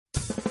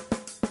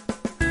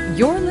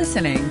You're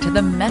listening to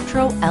the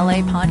Metro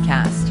LA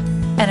Podcast,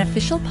 an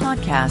official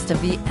podcast of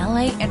the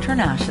LA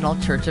International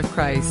Church of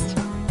Christ.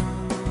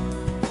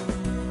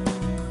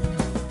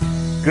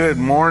 Good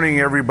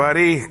morning,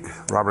 everybody.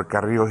 Robert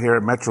Carrillo here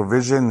at Metro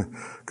Vision.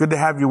 Good to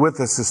have you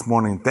with us this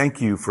morning.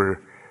 Thank you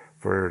for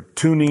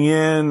tuning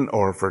in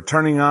or for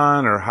turning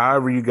on or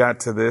however you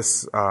got to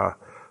this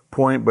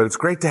point. But it's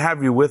great to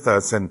have you with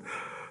us. And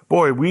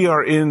boy, we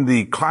are in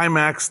the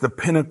climax, the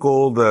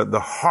pinnacle, the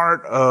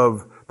heart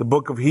of the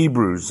book of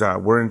Hebrews.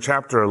 We're in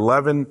chapter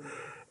 11.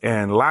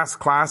 And last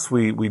class,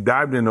 we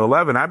dived into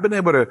 11. I've been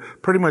able to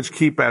pretty much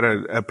keep at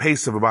a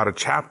pace of about a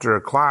chapter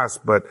a class,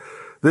 but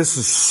this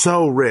is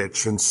so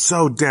rich and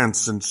so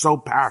dense and so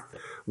packed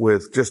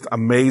with just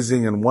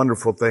amazing and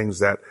wonderful things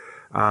that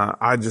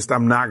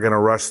I'm not going to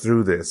rush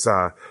through this.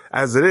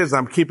 As it is,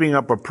 I'm keeping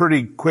up a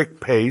pretty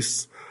quick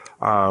pace,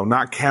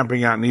 not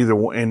camping out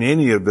in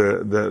any of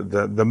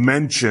the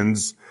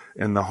mentions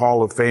in the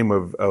Hall of Fame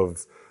of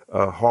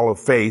Hall of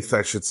Faith,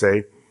 I should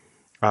say,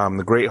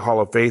 the great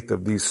Hall of Faith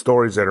of these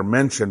stories that are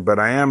mentioned. But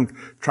I am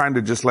trying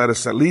to just let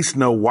us at least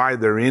know why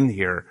they're in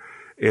here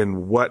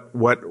and what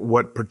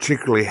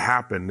particularly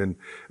happened. And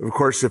of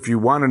course, if you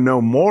want to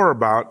know more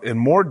about in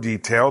more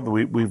detail,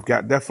 we've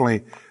got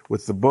definitely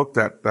with the book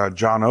that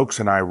John Oakes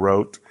and I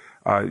wrote,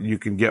 you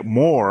can get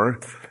more.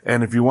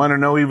 And if you want to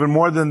know even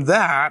more than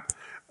that,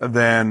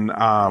 then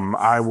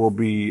I will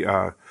be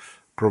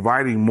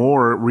providing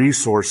more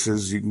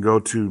resources. You can go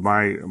to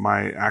my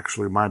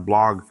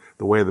blog,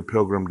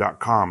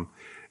 thewayofthepilgrim.com,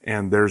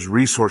 and there's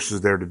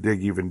resources there to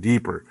dig even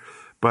deeper.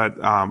 But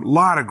a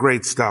lot of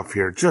great stuff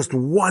here. Just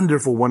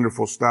wonderful,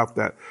 wonderful stuff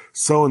that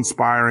so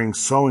inspiring,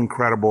 so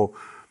incredible.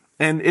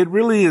 And it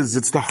really is,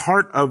 it's the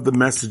heart of the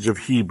message of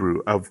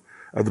Hebrew, of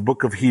the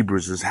book of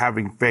Hebrews, is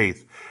having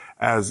faith.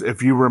 As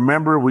if you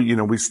remember,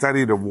 we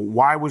studied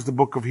why was the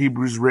book of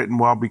Hebrews written?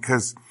 Well,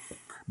 because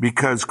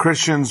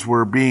Christians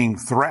were being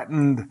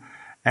threatened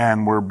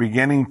and were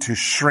beginning to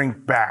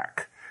shrink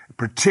back,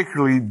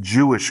 particularly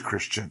Jewish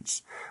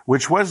Christians,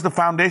 which was the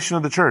foundation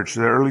of the church.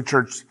 The early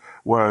church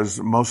was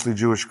mostly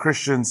Jewish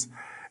Christians.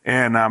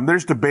 And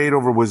there's debate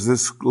over, was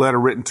this letter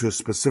written to a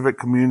specific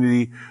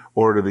community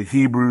or to the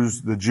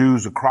Hebrews, the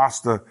Jews across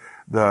the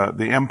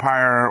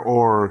empire,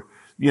 or,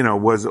 did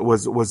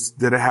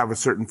it have a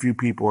certain few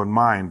people in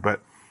mind?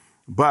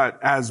 But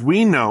as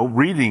we know,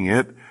 reading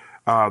it,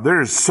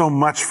 there is so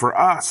much for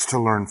us to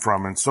learn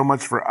from and so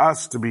much for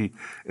us to be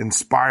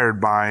inspired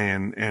by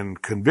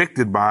and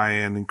convicted by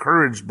and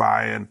encouraged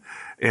by.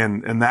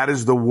 And that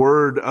is the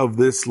word of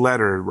this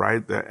letter,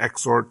 right? The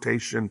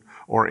exhortation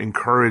or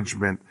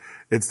encouragement.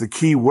 It's the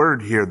key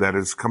word here that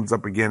comes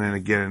up again and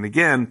again and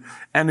again.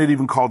 And it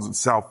even calls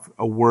itself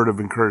a word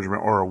of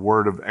encouragement or a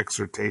word of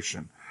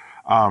exhortation.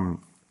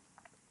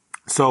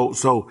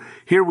 So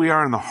here we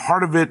are in the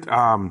heart of it.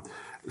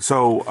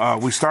 So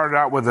we started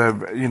out with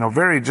a,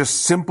 very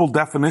just simple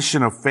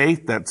definition of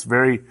faith that's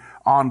very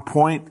on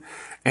point.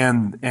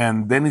 And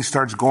then he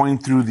starts going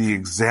through the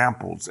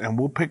examples, and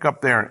we'll pick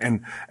up there.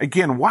 And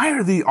again, why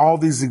are all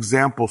these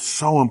examples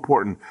so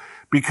important?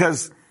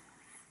 Because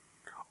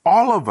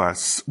all of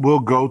us will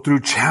go through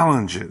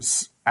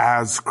challenges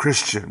as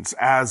Christians,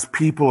 as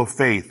people of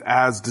faith,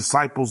 as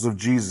disciples of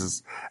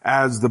Jesus,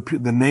 as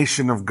the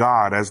nation of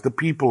God, as the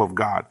people of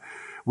God.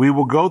 We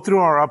will go through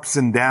our ups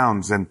and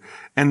downs, and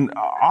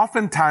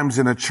oftentimes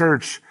in a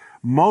church,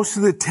 most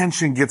of the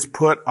attention gets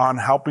put on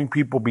helping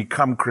people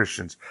become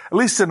Christians. At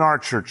least in our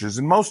churches.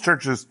 In most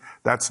churches,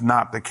 that's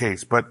not the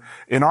case. But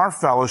in our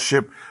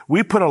fellowship,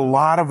 we put a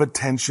lot of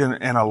attention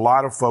and a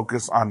lot of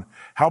focus on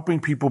helping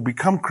people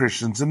become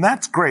Christians. And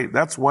that's great.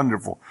 That's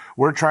wonderful.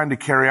 We're trying to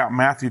carry out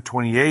Matthew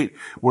 28.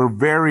 We're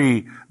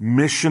very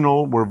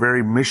missional. We're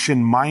very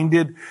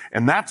mission-minded.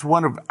 And that's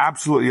one of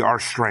absolutely our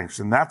strengths.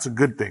 And that's a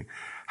good thing.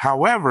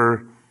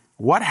 However,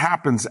 what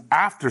happens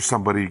after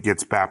somebody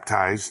gets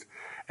baptized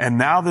and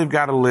now they've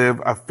got to live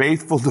a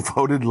faithful,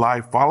 devoted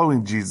life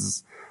following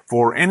Jesus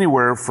for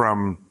anywhere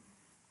from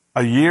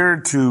a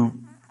year to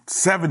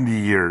 70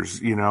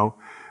 years,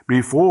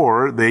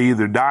 before they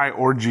either die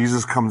or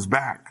Jesus comes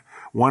back.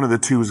 One of the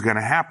two is going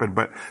to happen.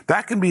 But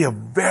that can be a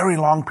very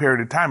long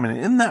period of time. And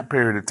in that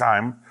period of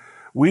time,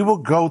 we will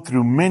go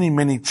through many,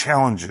 many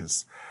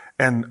challenges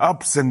and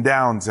ups and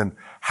downs, and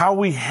how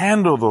we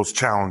handle those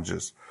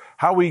challenges,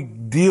 how we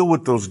deal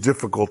with those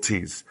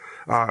difficulties.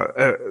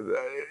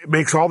 It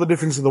makes all the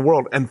difference in the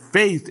world. And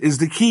faith is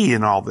the key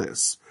in all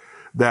this.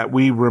 That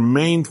we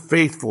remain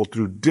faithful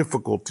through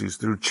difficulties,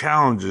 through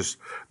challenges,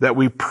 that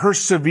we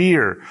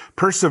persevere.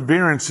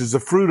 Perseverance is the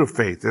fruit of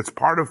faith. It's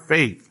part of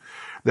faith.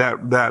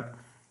 That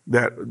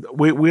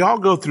we all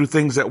go through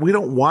things that we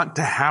don't want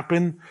to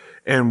happen,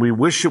 and we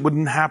wish it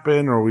wouldn't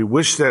happen, or we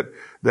wish that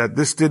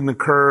this didn't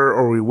occur,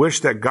 or we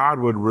wish that God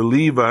would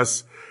relieve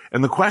us.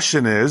 And the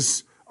question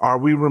is, are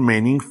we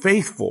remaining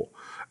faithful?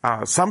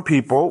 Some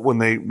people, when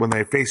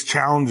they face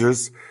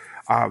challenges,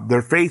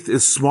 their faith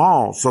is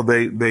small, so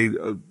they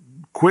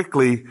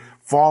quickly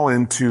fall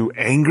into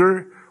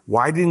anger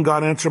Why didn't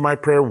God answer my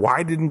prayer?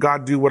 Why didn't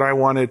God do what I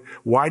wanted?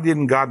 Why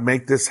didn't God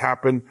make this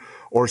happen?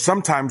 Or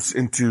sometimes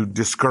into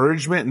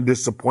discouragement and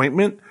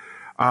disappointment.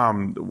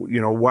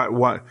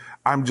 What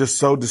I'm just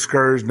so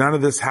discouraged. None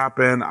of this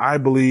happened. I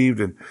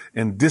believed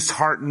and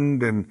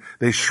disheartened, and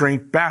they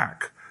shrink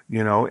back,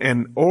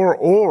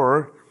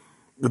 or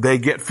they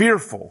get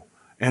fearful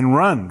and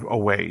run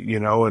away,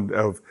 and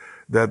of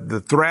the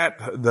threat,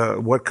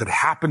 what could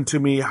happen to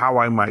me, how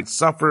I might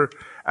suffer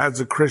as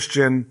a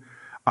Christian.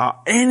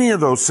 Any of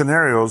those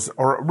scenarios,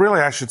 or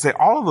really I should say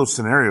all of those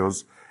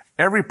scenarios,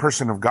 every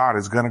person of God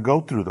is going to go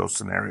through those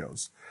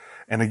scenarios.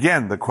 And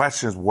again, the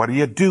question is, what do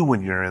you do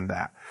when you're in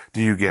that?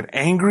 Do you get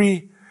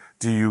angry?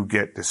 Do you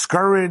get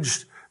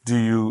discouraged? Do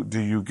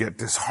you get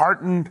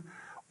disheartened?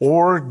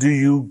 Or do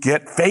you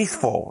get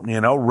faithful?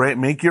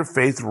 Make your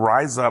faith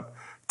rise up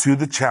to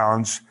the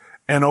challenge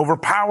and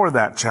overpower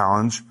that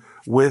challenge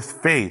with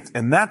faith.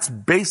 And that's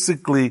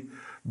basically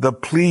the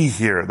plea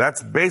here.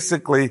 That's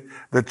basically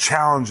the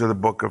challenge of the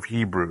book of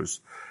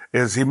Hebrews,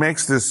 is he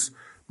makes this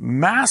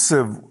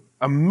massive,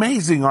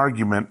 amazing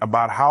argument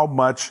about how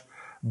much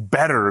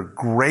better,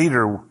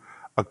 greater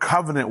a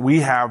covenant we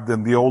have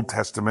than the Old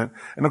Testament.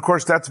 And of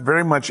course, that's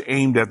very much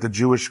aimed at the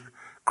Jewish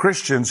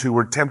Christians who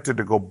were tempted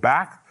to go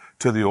back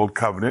to the Old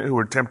Covenant, who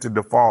were tempted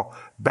to fall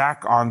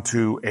back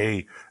onto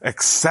a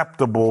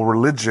acceptable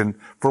religion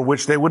for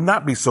which they would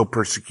not be so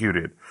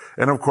persecuted.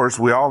 And of course,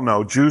 we all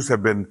know Jews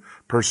have been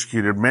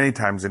persecuted many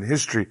times in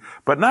history,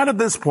 but not at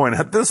this point.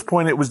 At this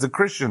point, it was the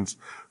Christians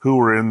who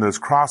were in those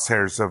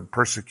crosshairs of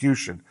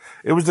persecution.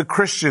 It was the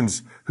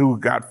Christians who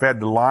got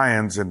fed to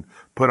lions and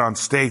put on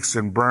stakes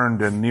and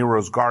burned in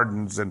Nero's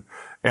gardens,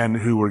 and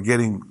who were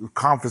getting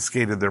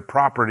confiscated their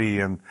property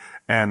and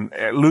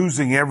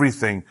losing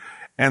everything.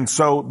 And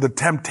so the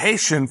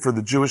temptation for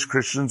the Jewish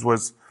Christians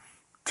was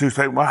to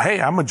say, well,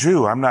 hey, I'm a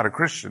Jew, I'm not a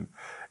Christian.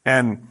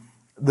 And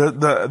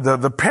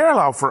the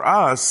parallel for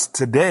us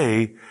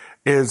today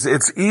is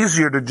it's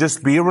easier to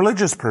just be a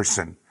religious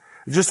person.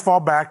 Just fall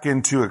back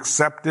into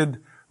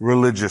accepted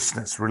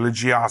religiousness,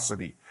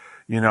 religiosity.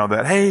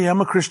 That, hey, I'm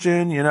a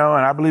Christian, and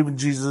I believe in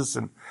Jesus,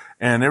 and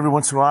every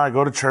once in a while I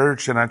go to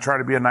church and I try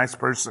to be a nice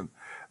person.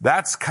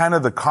 That's kind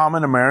of the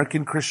common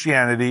American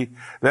Christianity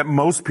that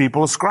most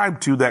people ascribe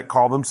to that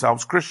call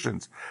themselves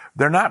Christians.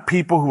 They're not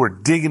people who are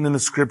digging in the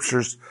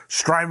scriptures,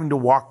 striving to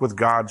walk with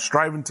God,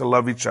 striving to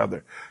love each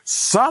other.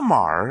 Some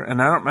are,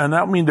 and I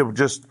don't mean to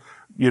just,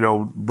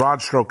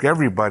 broad stroke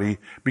everybody,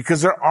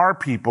 because there are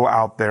people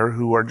out there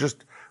who are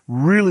just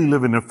really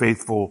living a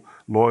faithful,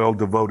 loyal,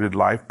 devoted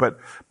life, but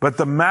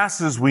the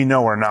masses we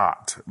know are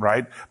not,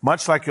 right?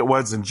 Much like it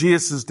was in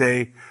Jesus'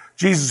 day,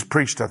 Jesus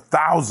preached to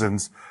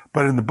thousands,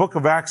 but in the book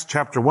of Acts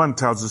chapter 1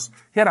 tells us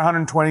he had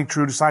 120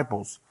 true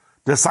disciples,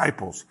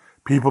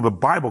 people the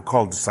Bible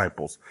called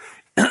disciples,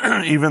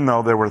 even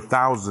though there were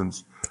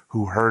thousands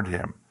who heard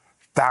him,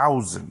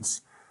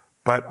 thousands,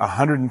 but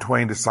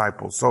 120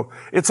 disciples. So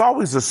it's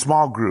always a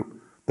small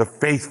group, the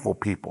faithful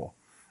people.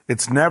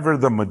 It's never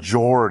the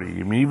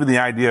majority. I mean, even the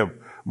idea of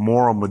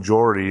moral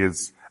majority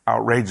is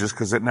outrageous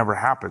because it never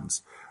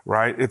happens,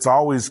 right? It's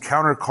always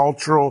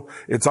countercultural.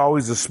 It's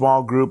always a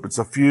small group. It's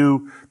a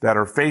few that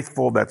are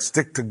faithful, that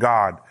stick to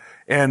God.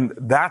 And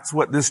that's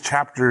what this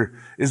chapter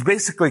is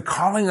basically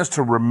calling us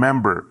to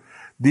remember.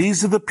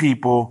 These are the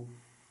people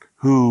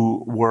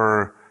who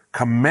were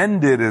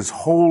commended as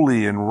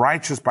holy and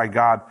righteous by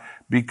God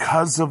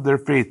because of their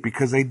faith,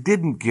 because they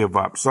didn't give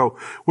up. So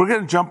we're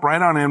going to jump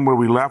right on in where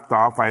we left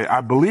off.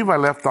 I believe I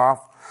left off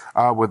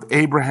with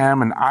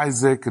Abraham and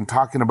Isaac, and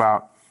talking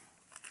about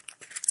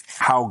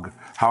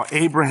how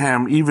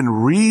Abraham even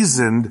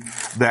reasoned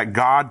that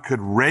God could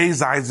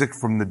raise Isaac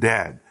from the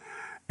dead.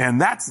 And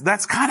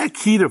that's kind of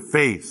key to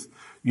faith,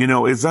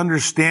 is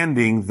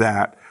understanding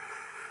that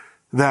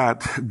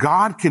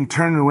God can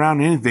turn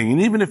around anything.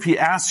 And even if he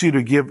asks you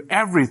to give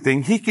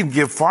everything, he can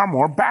give far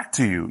more back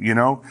to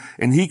you,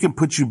 and he can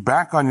put you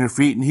back on your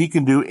feet, and he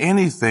can do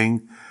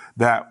anything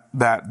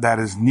that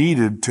is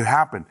needed to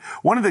happen.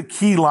 One of the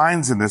key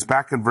lines in this,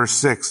 back in verse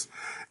 6,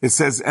 it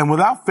says, "And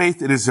without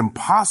faith it is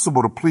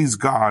impossible to please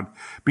God,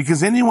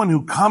 because anyone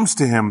who comes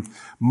to him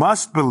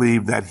must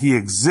believe that he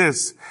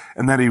exists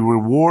and that he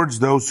rewards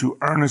those who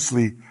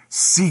earnestly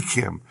seek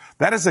him."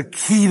 That is a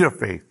key to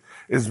faith,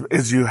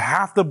 is you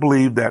have to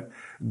believe that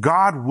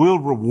God will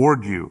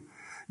reward you.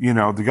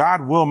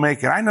 God will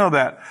make it. I know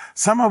that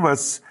some of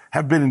us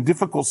have been in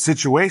difficult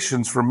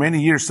situations for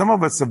many years. Some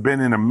of us have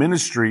been in a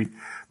ministry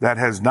that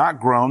has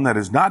not grown, that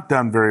has not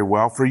done very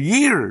well for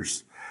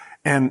years.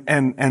 And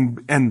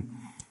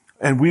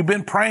we've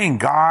been praying,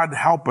 God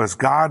help us,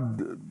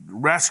 God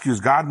rescues,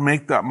 God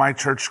make my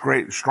church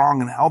great,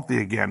 strong and healthy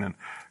again. And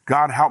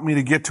God help me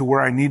to get to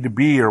where I need to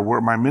be, or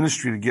where my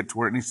ministry to get to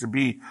where it needs to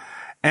be.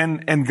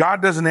 And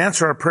God doesn't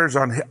answer our prayers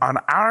on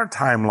our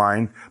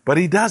timeline, but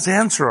he does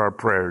answer our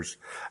prayers.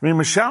 I mean,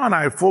 Michelle and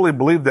I fully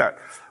believe that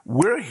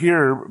we're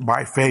here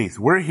by faith.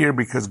 We're here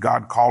because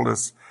God called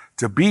us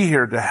to be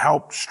here to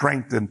help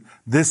strengthen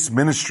this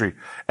ministry.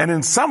 And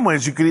in some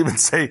ways, you could even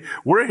say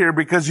we're here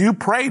because you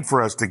prayed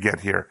for us to get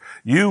here.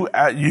 You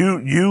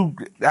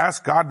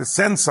asked God to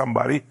send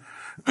somebody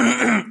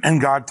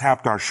and God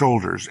tapped our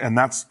shoulders. And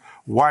that's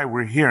why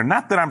we're here.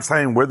 Not that I'm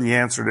saying we're the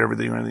answer to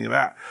everything or anything of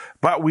that,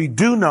 but we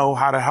do know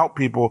how to help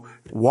people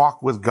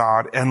walk with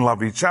God and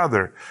love each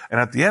other. And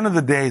at the end of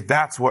the day,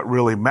 that's what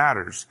really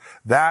matters.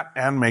 That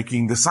and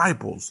making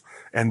disciples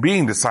and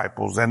being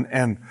disciples.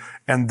 And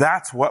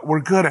that's what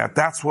we're good at.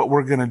 That's what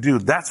we're going to do.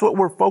 That's what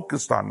we're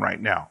focused on right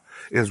now,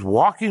 is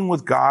walking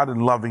with God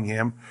and loving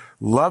Him,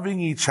 loving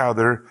each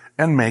other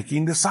and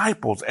making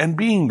disciples and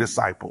being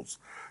disciples.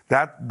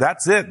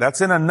 That's it.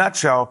 That's in a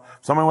nutshell.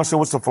 Somebody wants to say,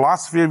 what's the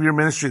philosophy of your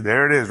ministry?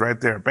 There it is right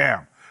there.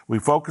 Bam. We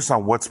focus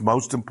on what's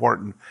most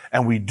important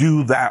and we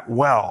do that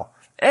well.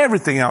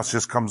 Everything else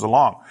just comes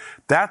along.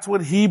 That's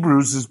what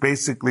Hebrews is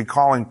basically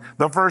calling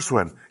the first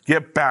one.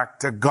 Get back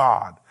to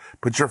God.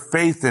 Put your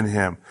faith in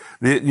Him.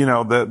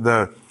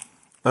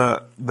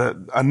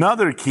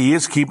 Another key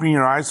is keeping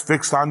your eyes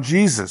fixed on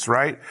Jesus,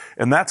 right?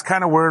 And that's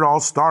kind of where it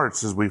all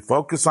starts, is we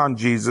focus on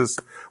Jesus,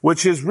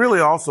 which is really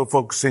also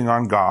focusing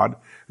on God.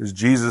 Because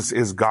Jesus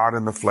is God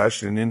in the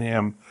flesh, and in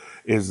Him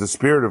is the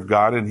Spirit of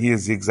God, and He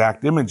is the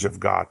exact image of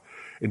God.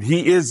 And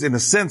He is, in a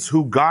sense,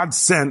 who God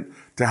sent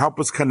to help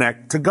us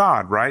connect to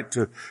God, right?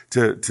 To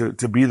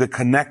be the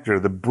connector,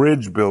 the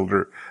bridge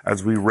builder,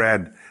 as we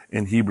read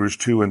in Hebrews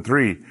 2 and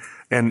 3,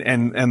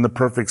 and the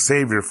perfect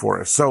Savior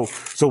for us. So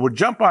we'll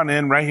jump on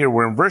in right here.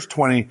 We're in verse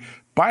 20.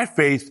 By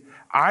faith,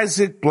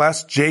 Isaac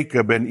blessed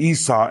Jacob and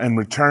Esau in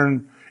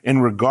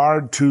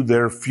regard to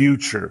their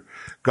future.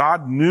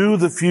 God knew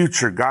the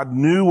future. God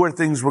knew where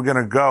things were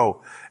going to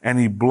go, and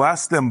He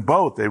blessed them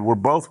both. They were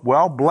both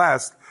well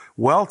blessed,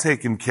 well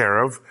taken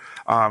care of.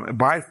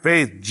 By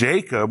faith,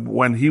 Jacob,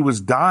 when he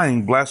was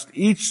dying, blessed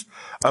each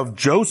of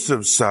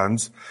Joseph's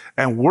sons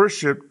and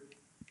worshiped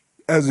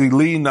as he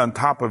leaned on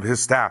top of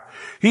his staff.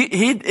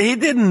 He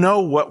didn't know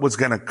what was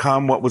going to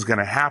come, what was going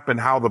to happen,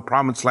 how the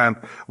promised land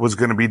was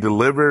going to be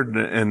delivered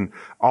and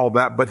all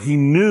that, but he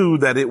knew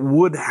that it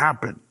would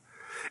happen.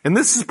 And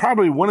this is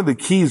probably one of the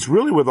keys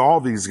really with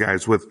all these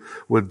guys, with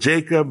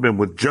Jacob and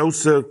with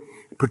Joseph,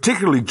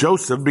 particularly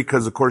Joseph,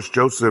 because of course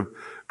Joseph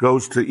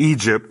goes to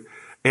Egypt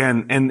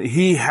and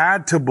he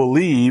had to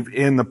believe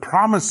in the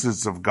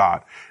promises of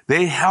God.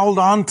 They held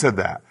on to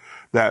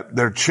that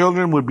their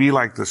children would be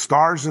like the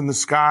stars in the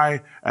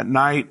sky at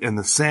night and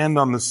the sand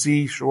on the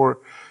seashore,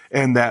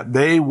 and that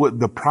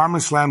the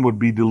promised land would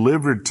be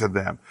delivered to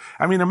them.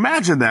 I mean,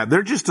 imagine that.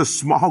 They're just a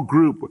small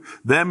group,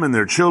 them and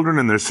their children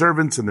and their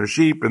servants and their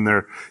sheep and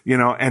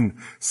and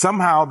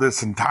somehow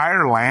this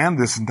entire land,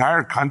 this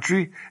entire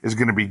country is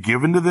going to be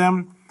given to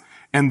them.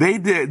 And they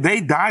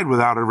died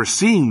without ever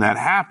seeing that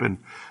happen,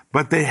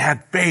 but they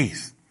had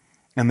faith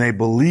and they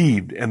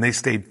believed and they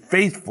stayed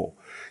faithful.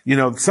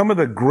 Some of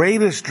the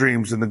greatest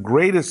dreams and the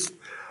greatest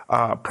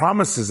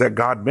promises that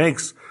God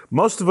makes,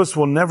 most of us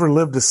will never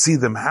live to see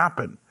them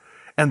happen.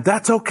 And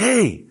that's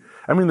okay.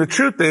 I mean, the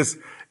truth is,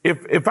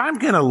 if I'm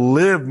going to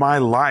live my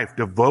life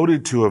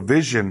devoted to a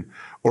vision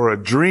or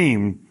a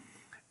dream,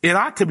 it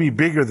ought to be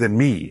bigger than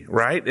me,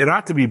 right? It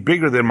ought to be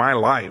bigger than my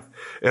life.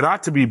 It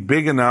ought to be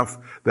big enough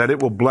that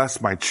it will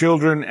bless my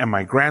children and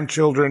my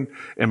grandchildren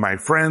and my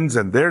friends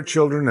and their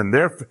children and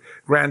their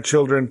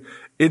grandchildren.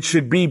 It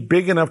should be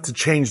big enough to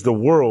change the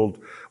world,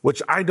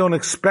 which I don't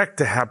expect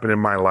to happen in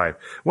my life.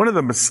 One of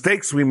the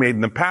mistakes we made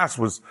in the past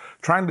was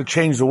trying to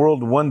change the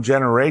world in one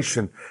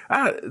generation.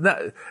 And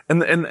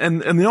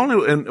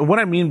what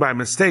I mean by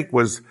mistake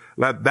was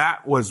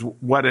that was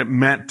what it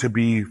meant to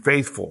be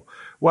faithful.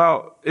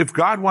 Well, if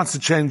God wants to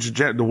change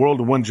the world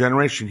in one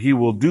generation, He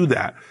will do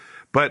that.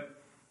 But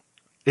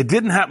it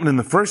didn't happen in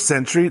the first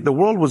century. The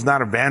world was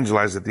not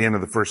evangelized at the end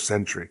of the first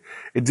century.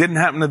 It didn't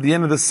happen at the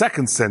end of the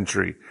second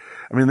century.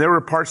 I mean, there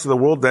were parts of the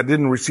world that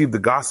didn't receive the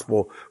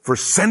gospel for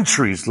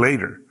centuries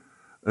later,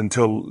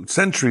 until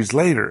centuries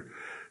later.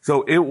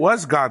 So it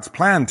was God's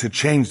plan to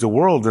change the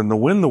world and to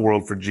win the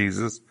world for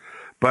Jesus,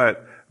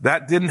 but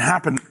that didn't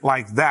happen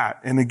like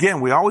that. And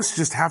again, we always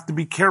just have to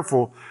be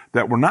careful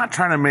that we're not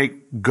trying to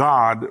make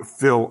God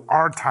fill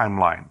our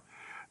timeline,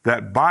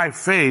 that by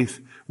faith,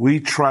 we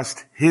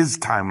trust His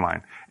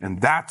timeline. And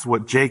that's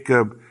what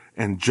Jacob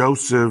and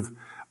Joseph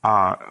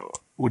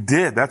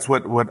did. That's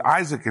what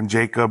Isaac and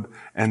Jacob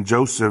and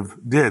Joseph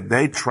did.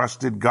 They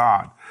trusted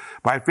God.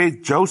 By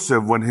faith,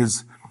 Joseph, when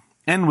his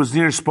end was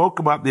near, spoke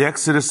about the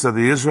exodus of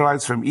the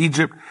Israelites from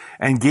Egypt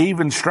and gave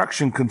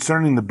instruction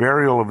concerning the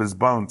burial of his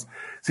bones.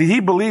 See,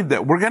 he believed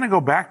that we're going to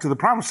go back to the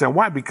promised land.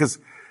 Why? Because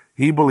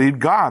he believed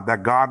God,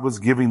 that God was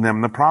giving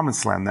them the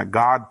promised land, that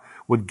God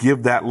would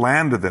give that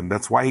land to them.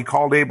 That's why he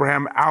called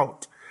Abraham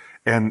out.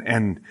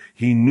 And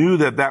he knew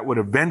that would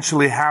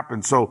eventually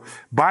happen. So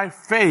by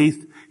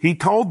faith, he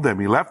told them,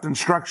 he left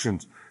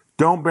instructions,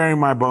 don't bury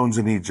my bones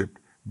in Egypt,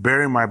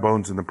 bury my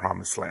bones in the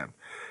promised land.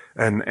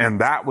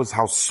 And that was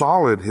how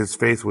solid his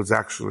faith was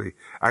actually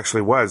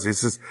was. He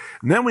says,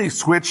 and then we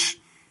switch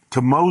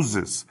to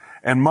Moses.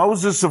 And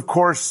Moses, of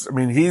course, I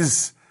mean,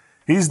 he's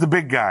He's the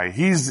big guy.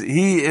 He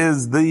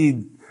is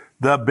the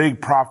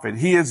big prophet.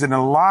 He is in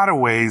a lot of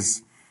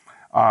ways,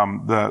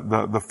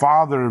 the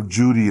father of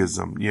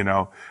Judaism, you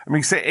know. I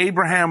mean, say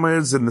Abraham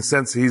is in the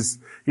sense he is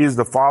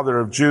the father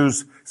of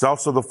Jews. He's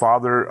also the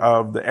father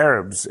of the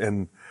Arabs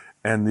and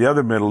the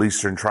other Middle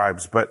Eastern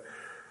tribes. But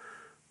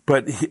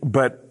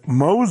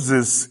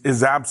Moses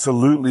is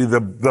absolutely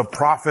the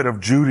prophet of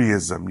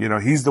Judaism. You know,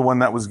 he's the one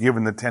that was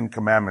given the 10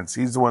 Commandments.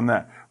 He's the one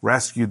that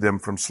rescued them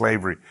from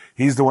slavery.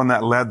 He's the one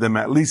that led them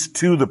at least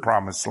to the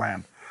promised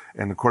land.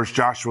 And of course,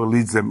 Joshua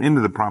leads them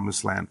into the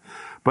promised land.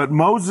 But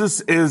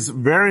Moses is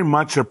very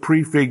much a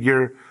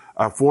prefigure,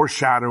 a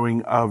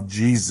foreshadowing of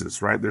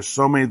Jesus, right? There's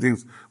so many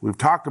things. We've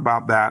talked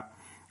about that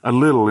a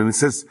little. And it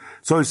says,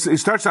 so he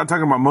starts out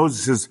talking about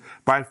Moses. It says,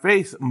 by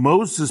faith,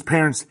 Moses'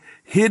 parents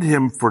hid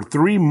him for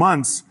 3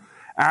 months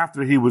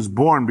after he was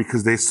born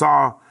because they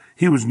saw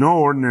he was no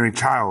ordinary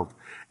child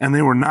and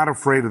they were not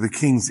afraid of the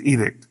king's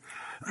edict.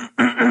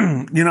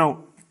 You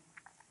know,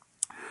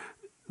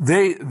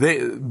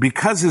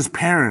 because his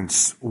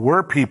parents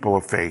were people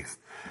of faith,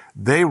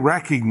 they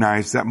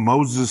recognized that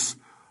Moses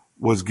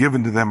was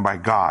given to them by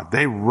God.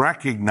 They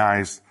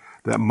recognized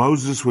that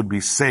Moses would be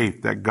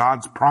safe, that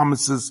God's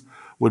promises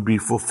would be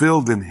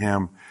fulfilled in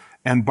him.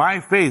 And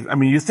by faith, I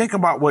mean, you think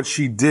about what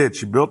she did.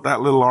 She built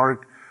that little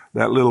ark,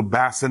 that little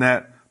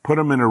bassinet, put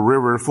him in a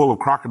river full of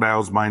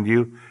crocodiles, mind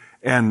you,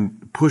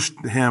 and pushed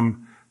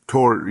him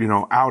toward, you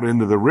know, out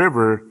into the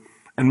river.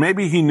 And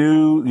maybe he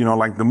knew, you know,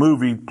 like the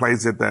movie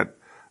plays it that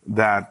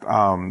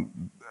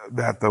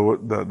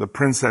the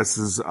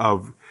princesses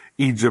of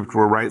Egypt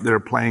were right there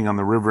playing on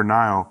the River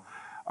Nile.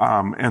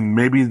 And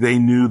maybe they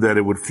knew that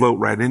it would float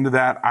right into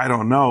that. I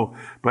don't know.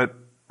 But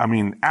I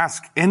mean,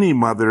 ask any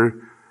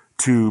mother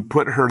to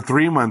put her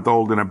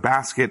 3-month-old in a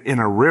basket in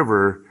a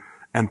river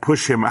and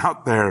push him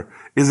out there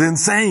is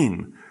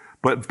insane.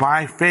 But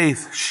by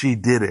faith, she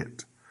did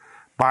it.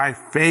 By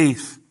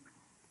faith,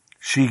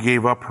 she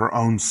gave up her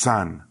own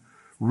son.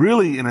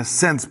 Really, in a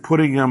sense,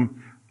 putting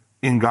him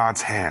in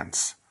God's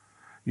hands,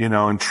 you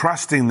know, and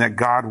trusting that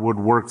God would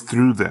work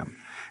through them.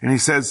 And he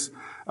says,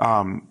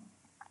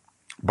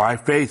 by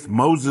faith,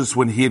 Moses,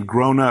 when he had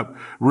grown up,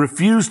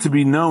 refused to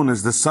be known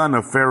as the son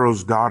of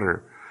Pharaoh's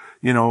daughter.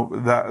 You know,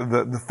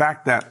 the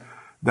fact that,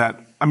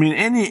 I mean,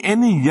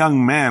 any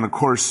young man, of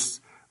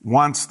course,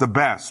 wants the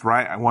best,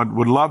 right?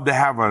 Would love to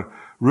have a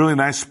really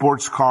nice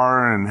sports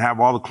car and have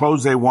all the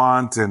clothes they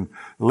want and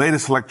the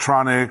latest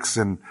electronics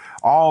and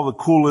all the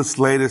coolest,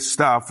 latest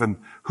stuff. And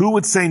who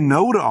would say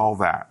no to all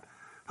that?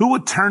 Who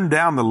would turn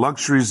down the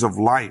luxuries of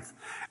life,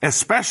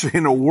 especially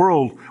in a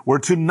world where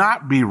to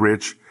not be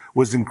rich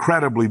was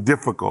incredibly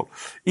difficult?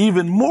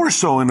 Even more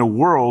so in a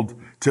world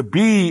to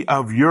be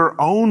of your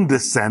own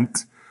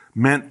descent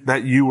meant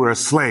that you were a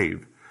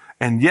slave.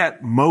 And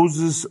yet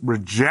Moses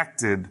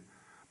rejected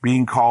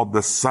being called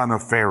the son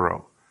of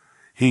Pharaoh.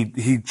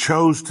 He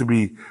chose to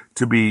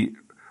be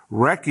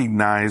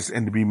recognized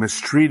and to be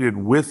mistreated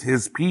with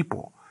his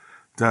people,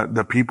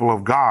 the people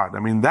of God. I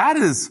mean, that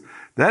is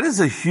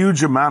a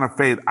huge amount of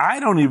faith. I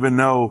don't even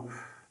know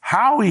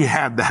how he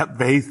had that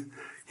faith.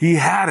 He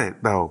had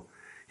it though.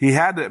 He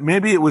had it.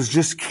 Maybe it was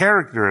just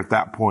character at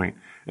that point,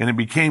 and it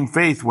became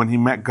faith when he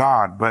met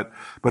God. But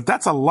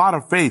that's a lot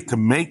of faith to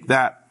make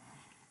that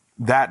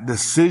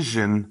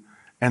decision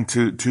and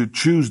to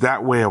choose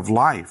that way of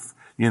life,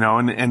 you know,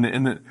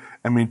 and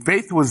I mean,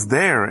 faith was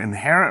there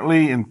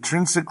inherently,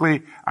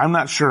 intrinsically. I'm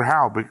not sure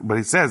how, but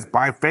he says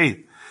by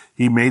faith,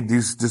 he made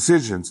these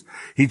decisions.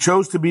 He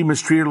chose to be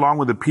mistreated along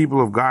with the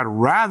people of God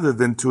rather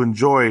than to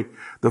enjoy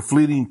the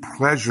fleeting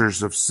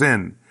pleasures of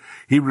sin.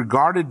 He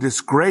regarded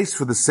disgrace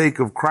for the sake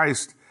of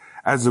Christ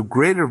as of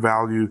greater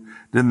value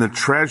than the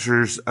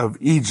treasures of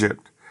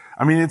Egypt.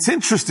 I mean, it's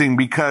interesting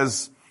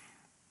because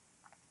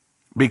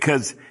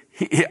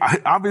he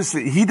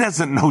obviously, he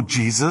doesn't know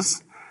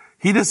Jesus.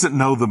 He doesn't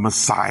know the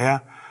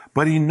Messiah,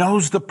 but he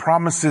knows the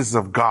promises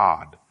of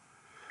God.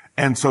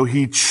 And so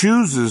he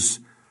chooses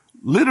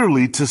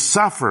literally to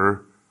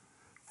suffer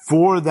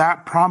for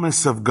that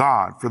promise of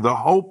God, for the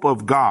hope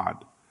of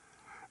God,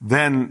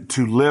 than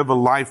to live a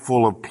life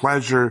full of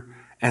pleasure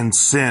and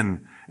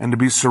sin and to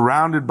be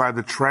surrounded by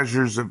the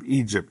treasures of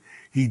Egypt.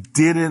 He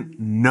didn't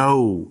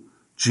know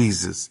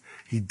Jesus.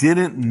 He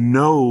didn't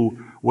know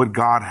what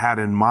God had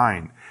in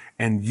mind.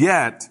 And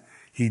yet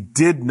he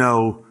did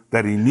know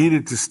that he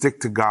needed to stick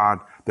to God,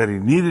 that he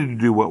needed to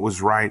do what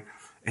was right,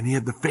 and he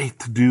had the faith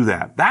to do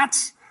that.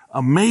 That's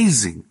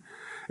amazing.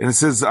 And it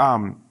says,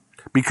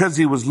 because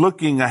he was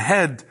looking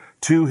ahead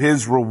to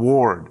his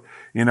reward.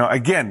 You know,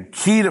 again,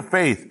 key to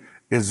faith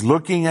is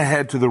looking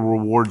ahead to the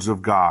rewards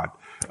of God,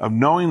 of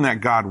knowing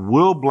that God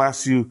will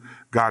bless you.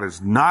 God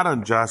is not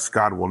unjust.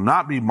 God will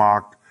not be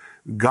mocked.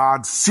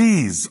 God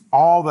sees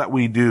all that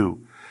we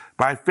do.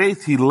 By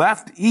faith, he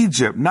left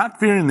Egypt, not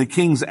fearing the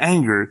king's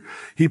anger.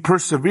 He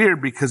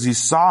persevered because he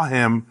saw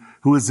him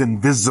who is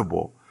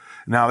invisible.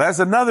 Now, that's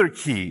another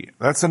key.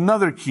 That's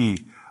another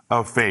key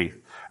of faith.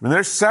 I mean,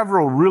 there's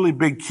several really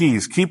big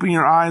keys. Keeping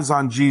your eyes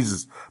on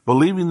Jesus,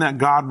 believing that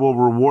God will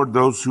reward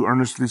those who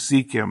earnestly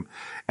seek him,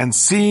 and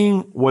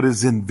seeing what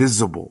is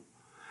invisible.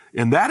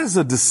 And that is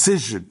a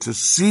decision to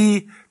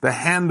see the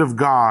hand of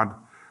God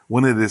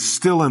when it is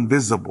still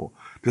invisible,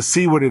 to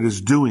see what it is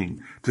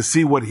doing, to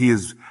see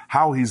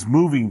how he's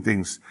moving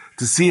things,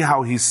 to see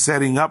how he's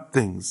setting up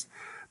things.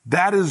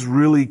 That is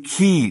really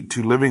key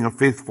to living a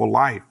faithful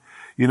life.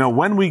 You know,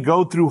 when we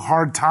go through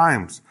hard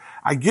times,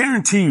 I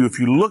guarantee you, if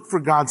you look for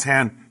God's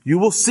hand, you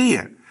will see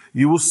it.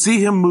 You will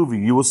see him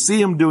moving. You will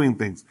see him doing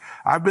things.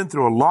 I've been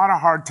through a lot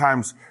of hard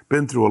times,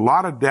 been through a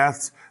lot of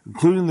deaths,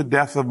 including the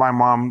death of my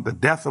mom, the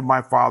death of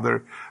my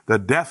father, the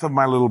death of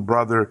my little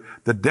brother,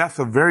 the death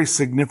of very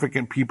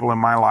significant people in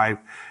my life.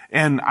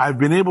 And I've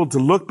been able to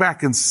look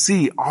back and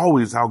see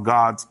always how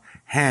God's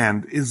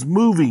hand is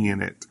moving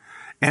in it.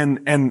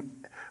 And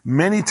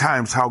many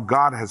times how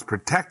God has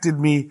protected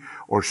me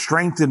or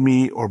strengthened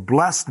me or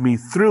blessed me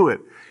through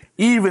it,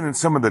 even in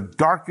some of the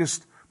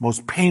darkest,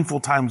 most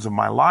painful times of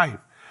my life.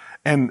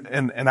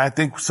 And I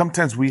think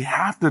sometimes we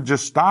have to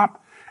just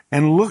stop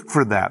and look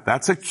for that.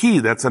 That's a key.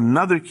 That's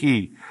another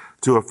key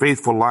to a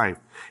faithful life.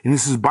 And he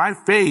says, by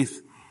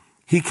faith,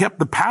 he kept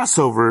the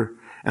Passover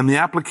and the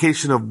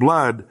application of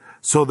blood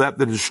so that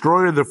the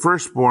destroyer of the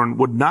firstborn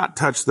would not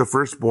touch the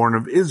firstborn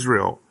of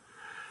Israel.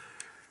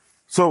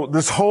 So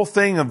this whole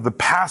thing of the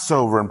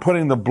Passover and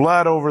putting the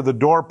blood over the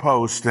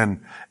doorpost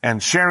and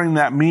sharing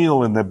that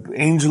meal and the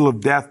angel of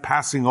death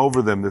passing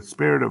over them, the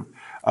spirit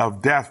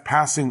of death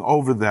passing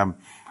over them.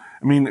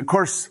 I mean, of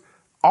course,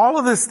 all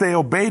of this they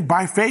obeyed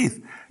by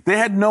faith. They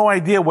had no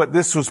idea what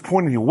this was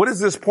pointing to. What is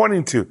this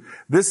pointing to?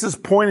 This is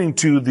pointing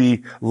to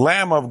the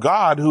Lamb of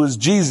God, who is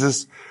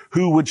Jesus,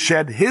 who would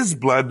shed his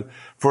blood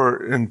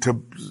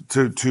to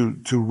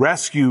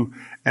rescue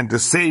and to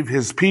save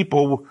his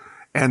people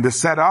and to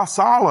set us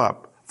all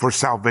up for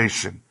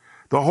salvation.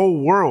 The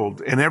whole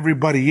world and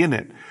everybody in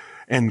it,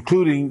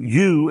 including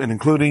you and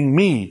including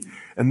me.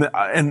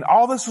 And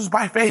all this was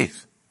by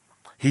faith.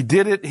 He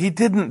did it. He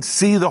didn't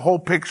see the whole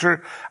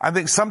picture. I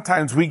think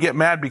sometimes we get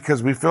mad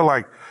because we feel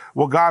like,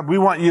 well, God, we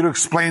want you to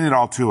explain it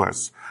all to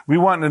us. We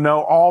want to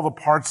know all the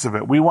parts of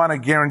it. We want a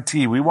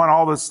guarantee. We want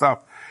all this stuff.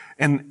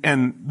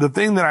 And the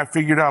thing that I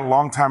figured out a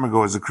long time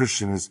ago as a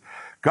Christian is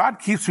God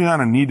keeps me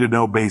on a need to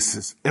know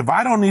basis. If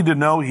I don't need to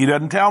know, he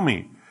doesn't tell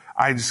me.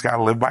 I just got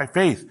to live by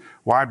faith.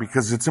 Why?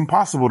 Because it's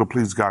impossible to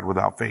please God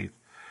without faith.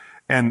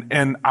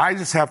 And I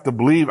just have to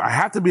believe. I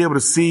have to be able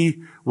to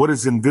see what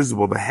is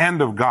invisible, the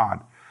hand of God,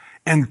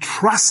 and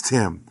trust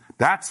him.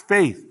 That's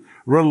faith.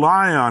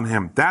 Rely on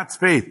him. That's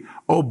faith.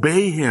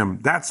 Obey him.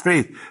 That's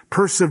faith.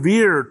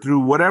 Persevere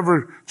through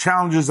whatever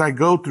challenges I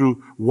go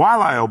through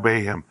while I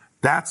obey him.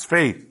 That's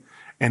faith.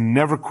 And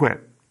never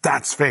quit.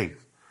 That's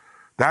faith.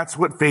 That's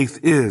what faith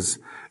is.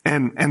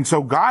 And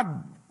so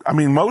God,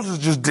 Moses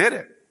just did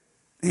it.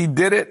 He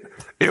did it.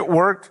 It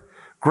worked.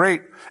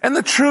 Great. And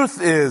the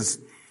truth is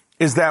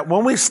that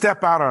when we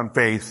step out on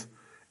faith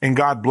and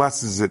God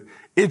blesses it,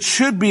 it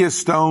should be a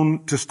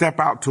stone to step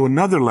out to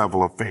another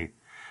level of faith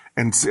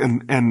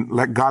and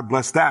let God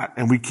bless that.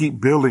 And we keep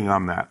building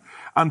on that.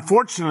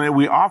 Unfortunately,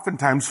 we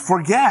oftentimes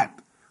forget.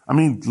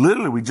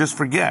 Literally, we just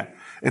forget.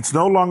 It's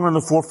no longer in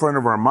the forefront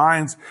of our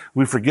minds.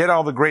 We forget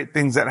all the great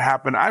things that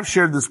happen. I've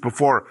shared this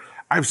before.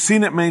 I've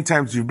seen it many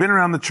times. You've been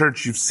around the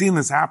church. You've seen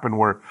this happen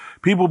where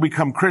people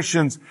become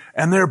Christians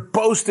and they're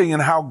boasting in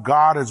how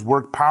God has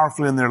worked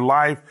powerfully in their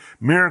life,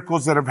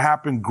 miracles that have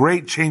happened,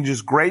 great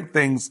changes, great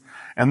things.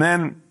 And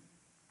then,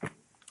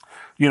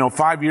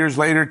 5 years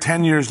later,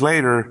 10 years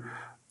later,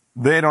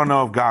 they don't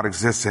know if God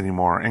exists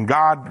anymore. And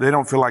they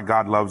don't feel like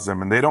God loves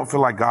them. And they don't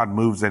feel like God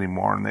moves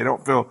anymore. And they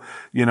don't feel,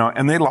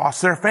 and they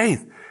lost their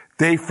faith.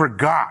 They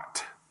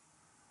forgot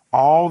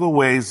all the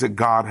ways that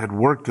God had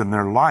worked in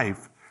their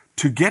life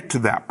to get to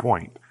that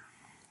point.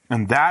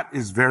 And that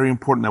is very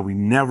important that we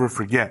never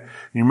forget.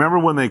 You remember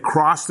when they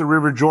crossed the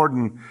River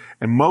Jordan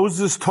and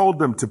Moses told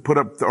them to put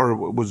up, or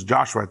it was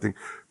Joshua, I think,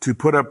 to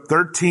put up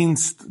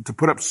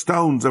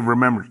stones of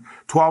remembrance,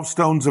 12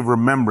 stones of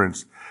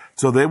remembrance.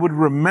 So they would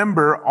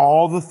remember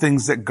all the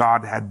things that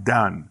God had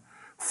done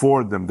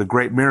for them, the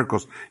great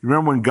miracles. You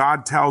remember when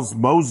God tells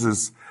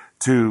Moses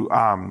tells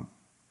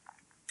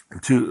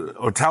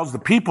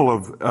the people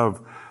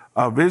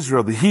of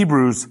Israel, the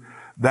Hebrews,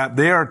 that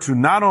they are to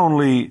not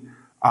only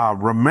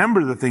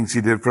remember the things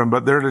he did for them,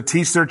 but they're to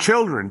teach their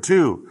children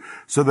too,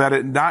 so that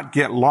it not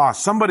get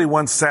lost. Somebody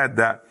once said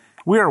that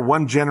we are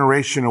one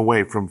generation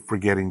away from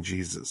forgetting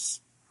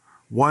Jesus.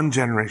 One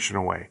generation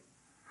away.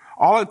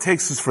 All it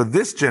takes is for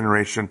this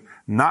generation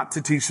not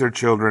to teach their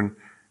children,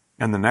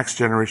 and the next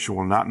generation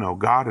will not know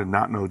God and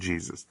not know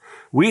Jesus.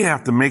 We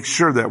have to make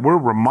sure that we're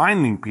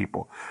reminding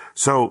people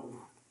so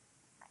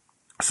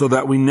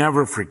that we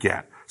never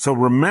forget. So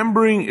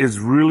remembering is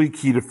really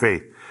key to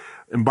faith.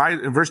 And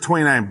in verse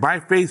 29, by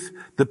faith,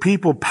 the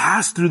people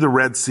passed through the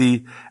Red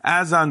Sea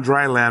as on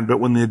dry land, but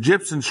when the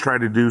Egyptians tried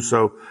to do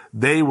so,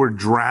 they were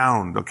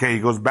drowned. Okay, he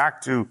goes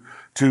back to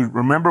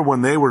remember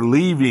when they were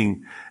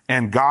leaving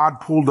and God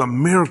pulled a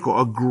miracle,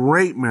 a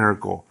great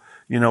miracle.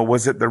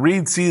 Was it the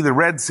Reed Sea, the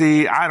Red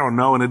Sea? I don't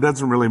know, and it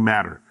doesn't really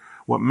matter.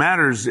 What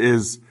matters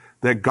is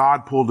that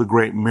God pulled a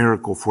great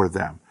miracle for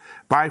them.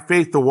 By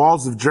faith, the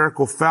walls of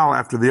Jericho fell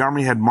after the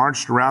army had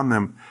marched around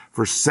them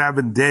for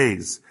 7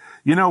 days.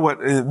 You know what?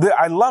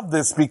 I love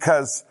this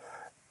because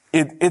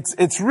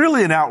it's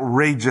really an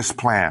outrageous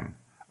plan.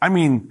 I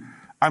mean,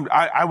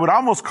 I would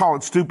almost call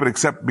it stupid,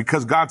 except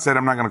because God said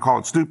I'm not going to call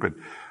it stupid.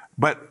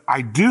 But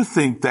I do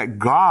think that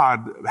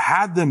God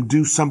had them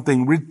do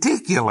something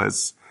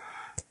ridiculous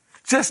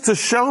just to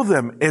show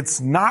them it's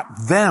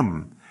not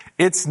them.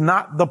 It's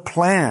not the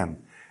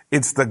plan.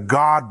 It's the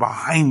God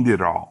behind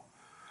it all.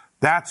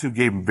 That's who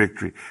gave them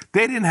victory.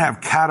 They didn't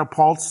have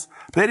catapults.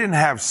 They didn't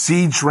have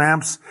siege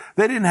ramps.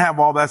 They didn't have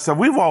all that stuff.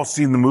 We've all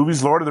seen the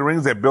movies, Lord of the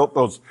Rings. They built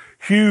those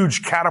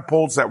huge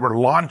catapults that were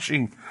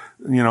launching,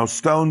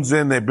 stones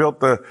in. They built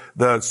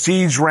the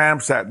siege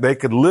ramps that they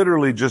could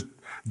literally just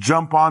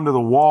jump onto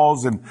the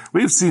walls. And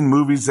we've seen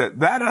movies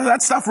that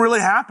stuff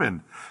really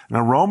happened. And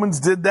the Romans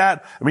did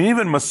that. I mean,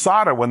 even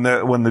Masada, when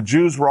the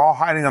Jews were all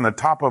hiding on the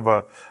top of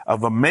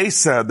a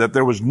mesa that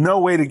there was no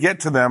way to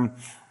get to them,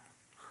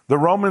 the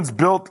Romans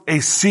built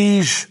a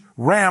siege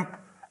ramp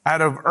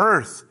out of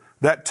earth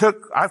that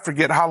took, I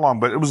forget how long,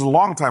 but it was a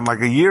long time,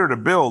 like a year to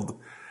build.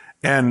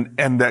 And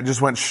that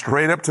just went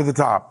straight up to the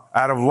top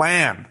out of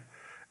land.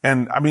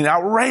 And I mean,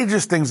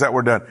 outrageous things that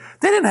were done.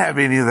 They didn't have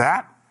any of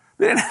that.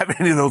 They didn't have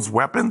any of those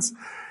weapons.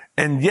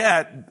 And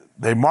yet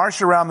they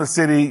marched around the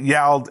city,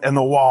 yelled, and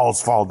the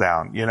walls fall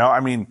down. I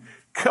mean,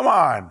 come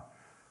on.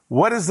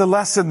 What is the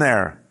lesson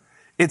there?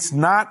 It's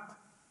not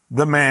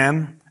the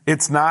man.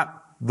 It's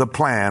not the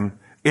plan.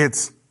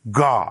 It's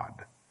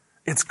God.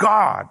 It's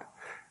God.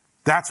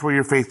 That's where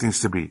your faith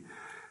needs to be.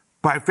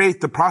 By faith,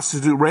 the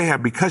prostitute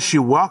Rahab, because she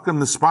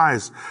welcomed the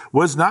spies,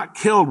 was not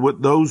killed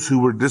with those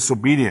who were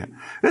disobedient.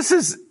 This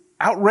is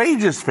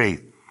outrageous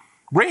faith.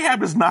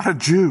 Rahab is not a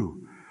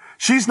Jew.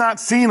 She's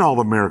not seen all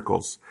the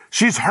miracles.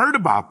 She's heard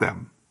about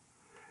them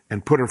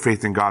and put her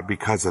faith in God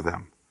because of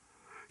them.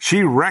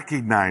 She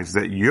recognized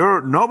that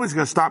nobody's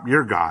going to stop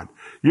your God.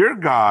 Your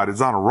God is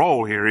on a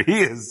roll here.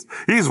 He's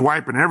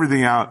wiping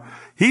everything out.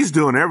 He's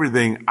doing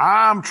everything.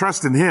 I'm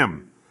trusting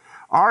him.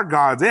 Our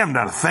gods, they haven't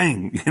done a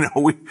thing.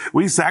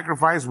 We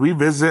sacrifice, we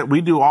visit,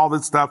 we do all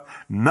this stuff.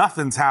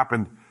 Nothing's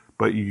happened,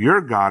 but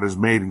your God has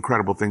made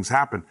incredible things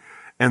happen.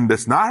 And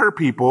that's not her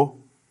people,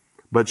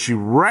 but she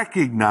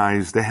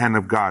recognized the hand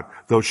of God.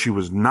 Though she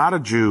was not a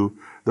Jew,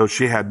 though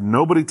she had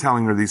nobody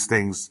telling her these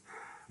things,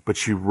 but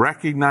she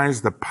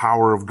recognized the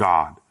power of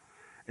God.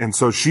 And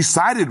so she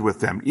sided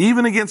with them,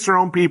 even against her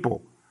own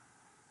people.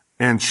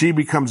 And she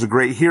becomes a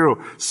great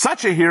hero.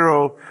 Such a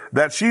hero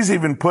that she's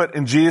even put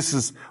in she's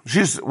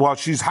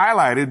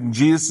highlighted in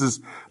Jesus'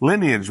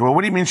 lineage. Well,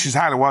 what do you mean she's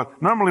highlighted? Well,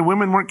 normally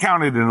women weren't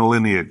counted in a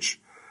lineage.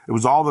 It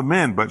was all the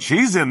men, but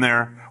she's in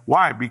there.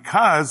 Why?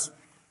 Because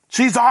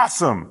she's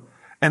awesome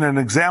and an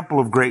example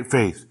of great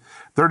faith.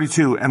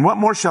 32. And what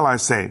more shall I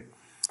say?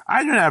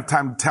 I didn't have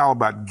time to tell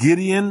about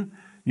Gideon,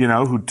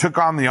 who took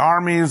on the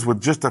armies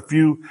with just a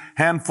few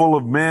handful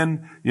of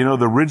men, the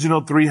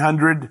original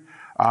 300,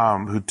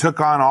 who took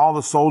on all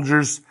the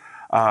soldiers,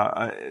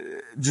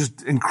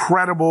 just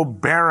incredible.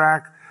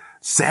 Barak,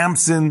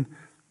 Samson,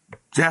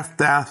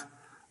 Jephthah,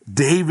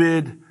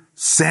 David,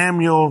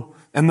 Samuel,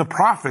 and the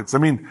prophets. I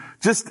mean,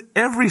 just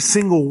every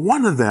single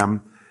one of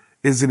them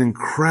is an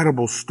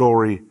incredible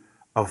story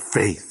of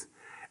faith.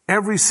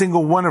 Every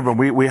single one of them.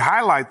 We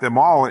highlight them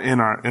all in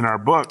our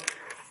book.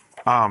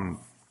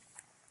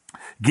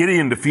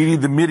 Gideon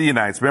defeated the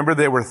Midianites. Remember,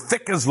 they were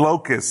thick as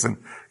locusts, and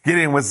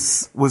Gideon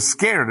was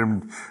scared,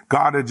 and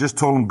God had just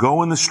told him,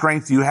 go in the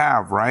strength you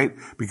have, right?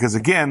 Because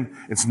again,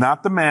 it's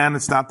not the man,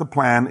 it's not the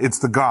plan, it's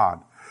the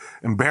God.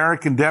 And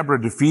Barak and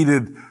Deborah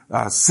defeated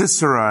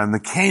Sisera and the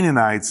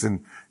Canaanites,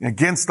 and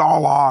against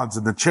all odds,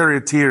 and the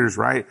charioteers,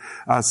 right?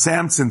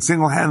 Samson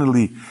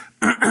single-handedly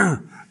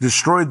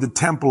destroyed the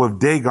temple of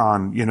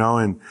Dagon,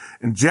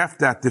 and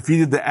Jephthah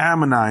defeated the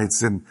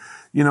Ammonites, and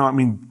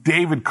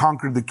David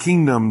conquered the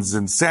kingdoms,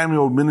 and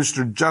Samuel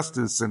administered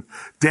justice, and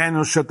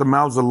Daniel shut the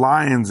mouths of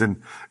lions,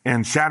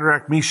 and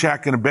Shadrach,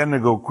 Meshach, and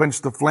Abednego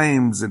quenched the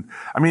flames. And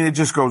it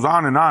just goes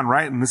on,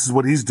 right? And this is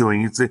what he's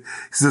doing. He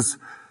says,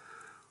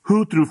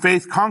 who through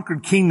faith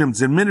conquered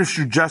kingdoms,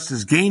 administered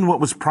justice, gained what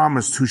was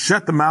promised, who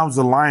shut the mouths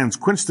of the lions,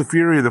 quenched the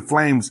fury of the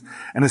flames,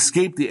 and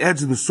escaped the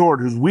edge of the sword,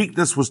 whose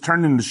weakness was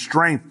turned into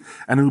strength,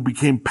 and who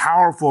became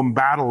powerful in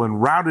battle and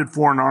routed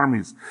foreign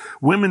armies.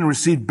 Women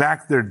received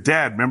back their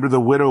dead. Remember the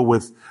widow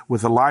with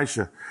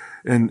Elisha,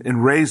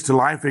 and raised to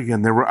life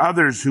again. There were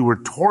others who were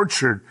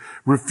tortured,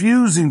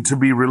 refusing to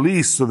be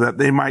released so that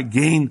they might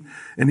gain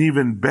an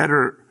even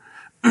better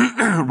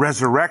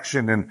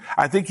resurrection. And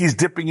I think he's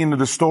dipping into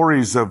the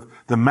stories of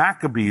the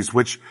Maccabees,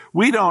 which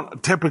we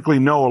don't typically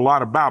know a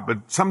lot about,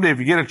 but someday if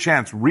you get a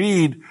chance,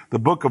 read the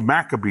book of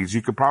Maccabees.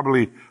 You could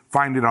probably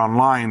find it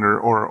online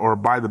or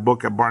buy the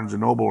book at Barnes &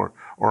 Noble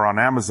or on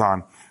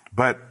Amazon.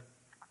 But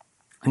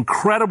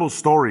incredible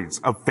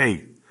stories of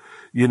faith.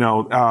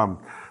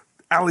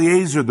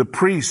 Eleazar, the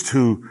priest,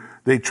 who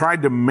they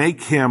tried to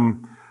make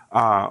him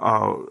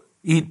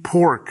eat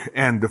pork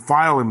and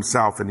defile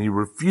himself, and he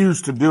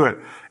refused to do it.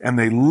 And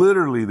they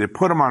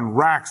put him on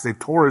racks. They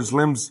tore his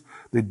limbs.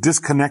 They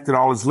disconnected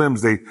all his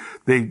limbs.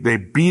 They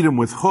beat him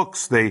with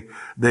hooks.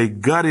 They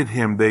gutted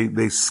him.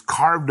 They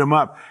carved him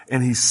up,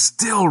 and he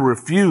still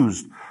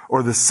refused.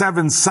 Or the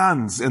 7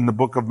 sons in the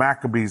book of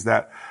Maccabees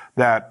that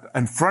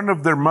in front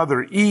of their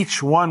mother,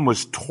 each one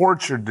was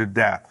tortured to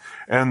death,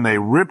 and they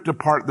ripped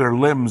apart their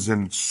limbs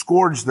and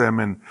scourged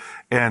them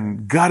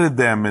and gutted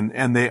them,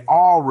 and they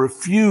all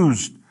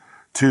refused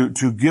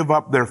to give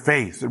up their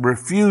faith. They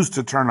refused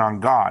to turn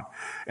on God.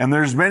 And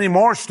there's many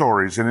more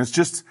stories, and it's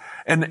just,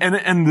 and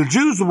the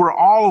Jews were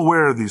all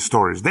aware of these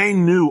stories. They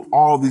knew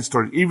all these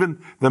stories.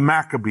 Even the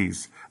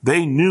Maccabees,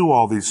 they knew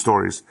all these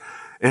stories.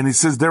 And he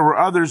says there were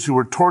others who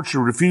were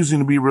tortured, refusing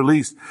to be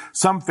released.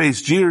 Some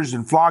faced jeers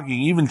and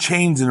flogging, even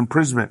chains and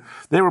imprisonment.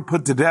 They were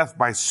put to death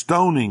by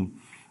stoning.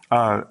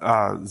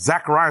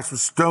 Zacharias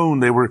was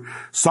stoned. They were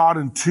sawed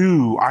in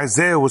two.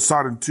 Isaiah was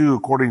sawed in two,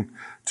 according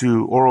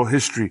to oral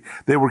history.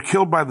 They were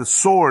killed by the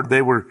sword.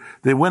 They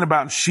went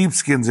about in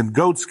sheepskins and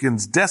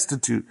goatskins,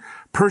 destitute,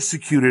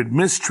 persecuted,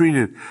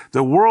 mistreated.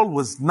 The world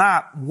was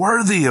not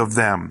worthy of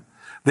them.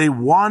 They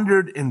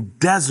wandered in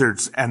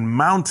deserts and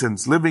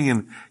mountains, living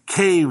in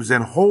caves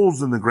and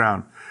holes in the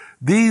ground.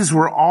 These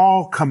were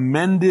all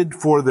commended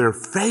for their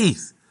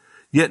faith,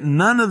 yet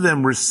none of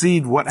them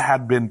received what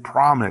had been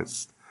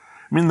promised.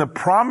 I mean, the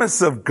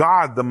promise of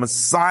God, the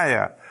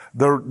Messiah,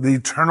 the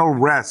eternal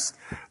rest,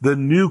 the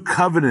new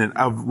covenant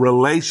of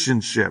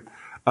relationship,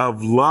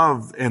 of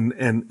love and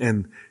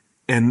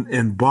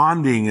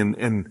bonding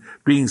and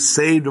being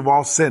saved of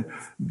all sin.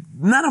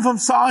 None of them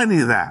saw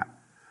any of that.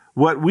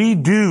 What we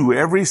do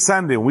every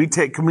Sunday, we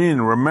take communion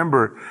and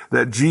remember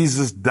that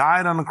Jesus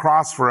died on the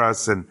cross for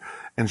us and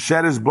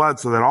shed his blood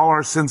so that all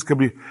our sins could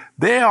be,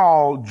 they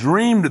all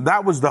dreamed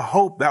that was the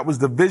hope, that was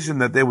the vision,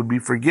 that they would be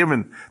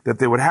forgiven, that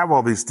they would have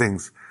all these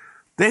things.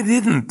 They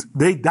didn't.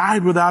 They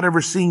died without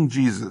ever seeing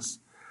Jesus.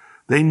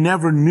 They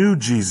never knew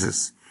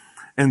Jesus.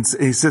 And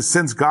he says,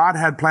 since God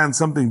had planned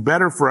something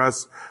better for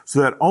us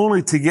so that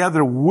only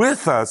together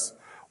with us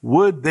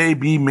would they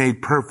be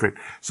made perfect.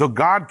 So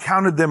God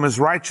counted them as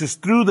righteous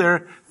through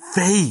their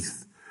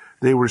faith.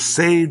 They were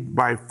saved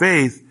by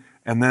faith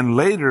and then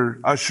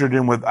later ushered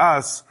in with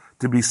us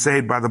to be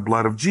saved by the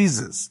blood of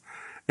Jesus.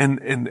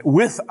 And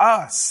with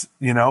us,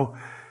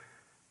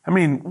 I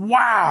mean,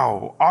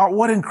 wow,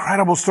 what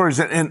incredible stories.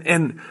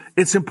 And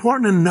it's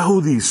important to know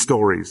these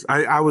stories.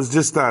 I was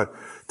just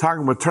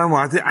talking with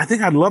Turnwell. I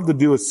think I'd love to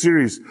do a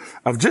series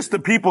of just the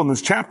people in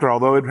this chapter,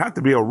 although it'd have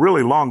to be a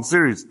really long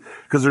series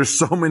because there's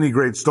so many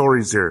great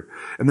stories here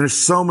and there's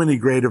so many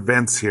great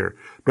events here.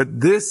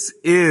 But this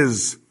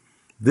is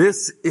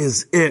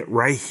it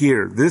right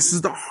here. This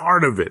is the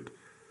heart of it.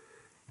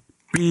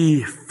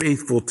 Be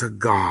faithful to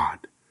God,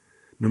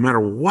 no matter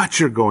what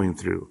you're going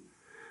through,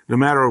 no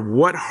matter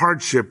what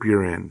hardship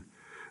you're in,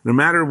 no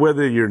matter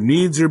whether your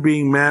needs are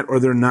being met or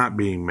they're not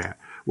being met.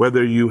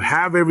 Whether you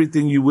have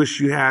everything you wish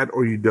you had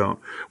or you don't.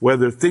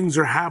 Whether things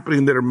are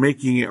happening that are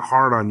making it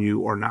hard on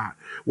you or not.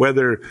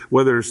 Whether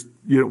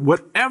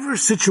whatever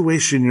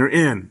situation you're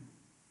in.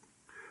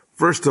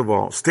 First of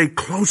all, stay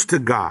close to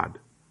God.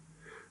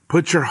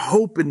 Put your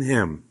hope in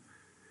him.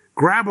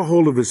 Grab a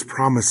hold of his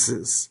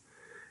promises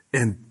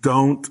and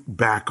don't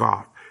back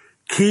off.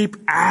 Keep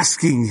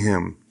asking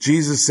him.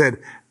 Jesus said,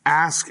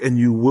 ask and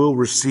you will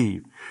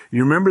receive.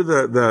 You remember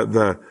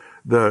the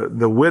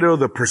widow,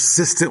 the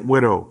persistent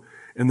widow.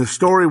 And the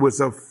story was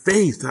of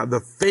faith,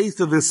 the faith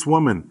of this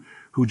woman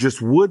who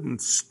just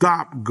wouldn't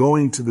stop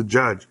going to the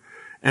judge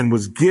and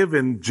was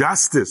given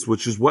justice,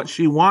 which is what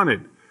she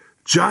wanted.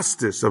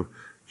 Justice, a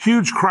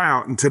huge cry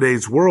out in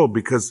today's world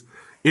because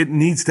it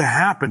needs to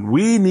happen.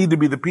 We need to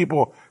be the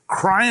people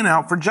crying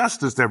out for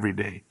justice every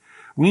day.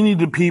 We need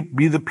to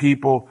be the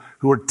people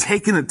who are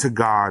taking it to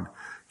God,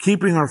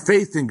 keeping our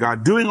faith in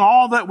God, doing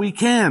all that we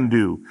can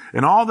do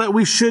and all that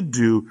we should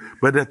do,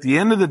 but at the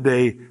end of the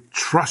day,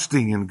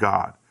 trusting in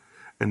God.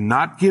 And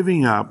not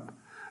giving up,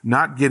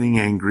 not getting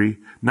angry,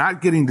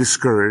 not getting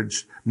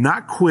discouraged,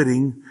 not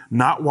quitting,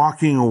 not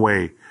walking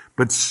away,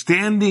 but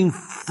standing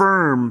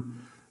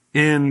firm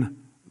in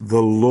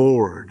the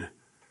Lord.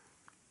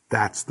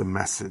 That's the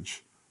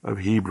message of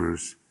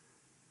Hebrews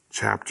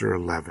chapter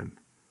 11.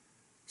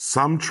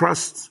 Some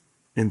trust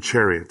in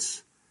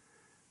chariots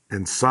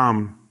and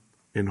some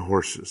in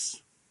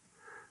horses,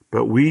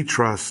 but we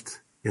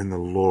trust in the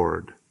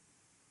Lord.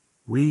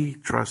 We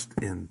trust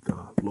in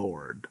the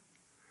Lord.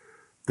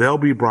 They'll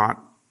be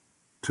brought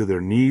to their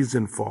knees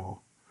and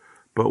fall,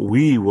 but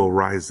we will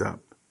rise up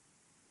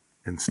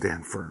and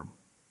stand firm.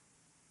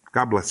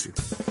 God bless you.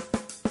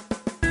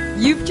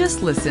 You've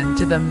just listened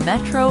to the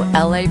Metro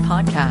LA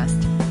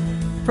podcast.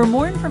 For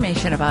more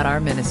information about our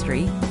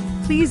ministry,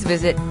 please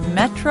visit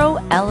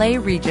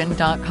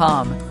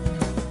metrolaregion.com